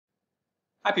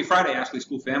Happy Friday, Ashley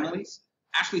School families.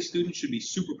 Ashley students should be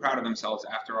super proud of themselves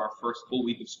after our first full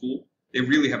week of school. They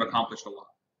really have accomplished a lot.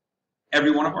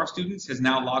 Every one of our students has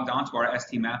now logged on to our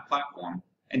ST Math platform,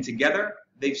 and together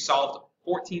they've solved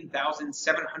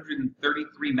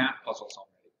 14,733 math puzzles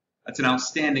already. That's an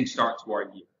outstanding start to our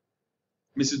year.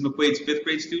 Mrs. McQuaid's fifth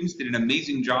grade students did an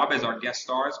amazing job as our guest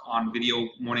stars on video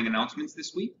morning announcements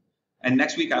this week. And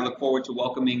next week I look forward to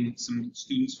welcoming some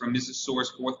students from Mrs.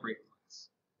 Soar's fourth grade class.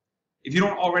 If you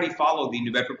don't already follow the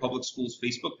New Bedford Public Schools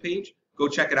Facebook page, go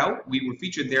check it out. We were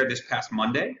featured there this past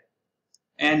Monday.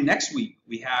 And next week,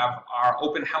 we have our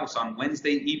open house on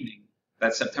Wednesday evening.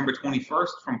 That's September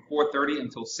 21st from 4:30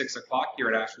 until 6 o'clock here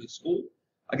at Ashley School.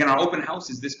 Again, our open house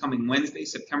is this coming Wednesday,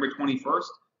 September 21st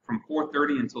from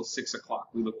 4:30 until 6 o'clock.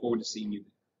 We look forward to seeing you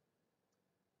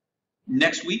there.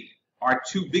 Next week, our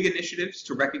two big initiatives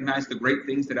to recognize the great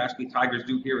things that Ashley Tigers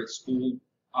do here at school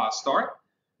start.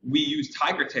 We use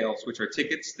Tiger Tails, which are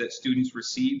tickets that students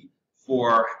receive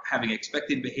for having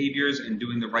expected behaviors and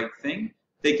doing the right thing.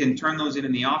 They can turn those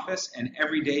in the office, and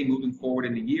every day moving forward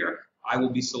in the year, I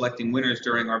will be selecting winners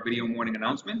during our video morning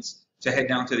announcements to head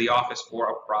down to the office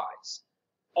for a prize.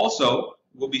 Also,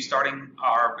 we'll be starting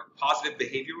our positive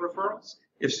behavior referrals.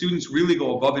 If students really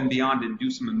go above and beyond and do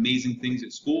some amazing things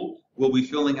at school, we'll be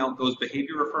filling out those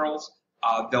behavior referrals.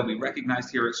 They'll be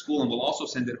recognized here at school, and we'll also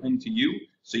send it home to you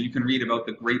so you can read about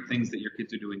the great things that your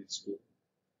kids are doing at school.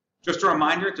 Just a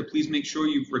reminder to please make sure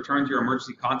you've returned your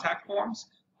emergency contact forms.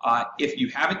 If you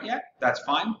haven't yet, that's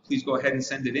fine. Please go ahead and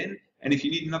send it in. And if you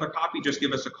need another copy, just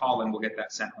give us a call and we'll get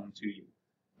that sent home to you.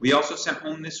 We also sent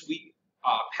home this week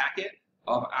a packet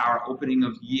of our opening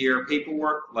of year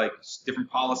paperwork, like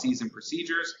different policies and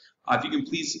procedures. If you can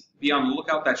please be on the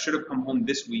lookout, that should have come home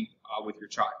this week with your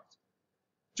child.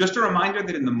 Just a reminder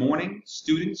that in the morning,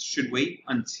 students should wait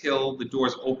until the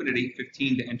doors open at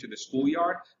 8:15 to enter the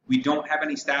schoolyard. We don't have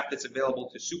any staff that's available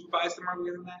to supervise them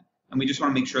earlier than that, and we just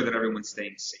want to make sure that everyone's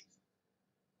staying safe.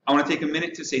 I want to take a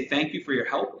minute to say thank you for your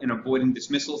help in avoiding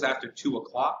dismissals after 2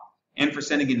 o'clock and for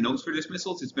sending in notes for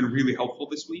dismissals. It's been really helpful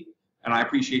this week, and I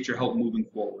appreciate your help moving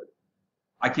forward.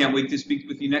 I can't wait to speak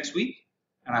with you next week,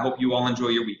 and I hope you all enjoy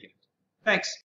your weekend. Thanks.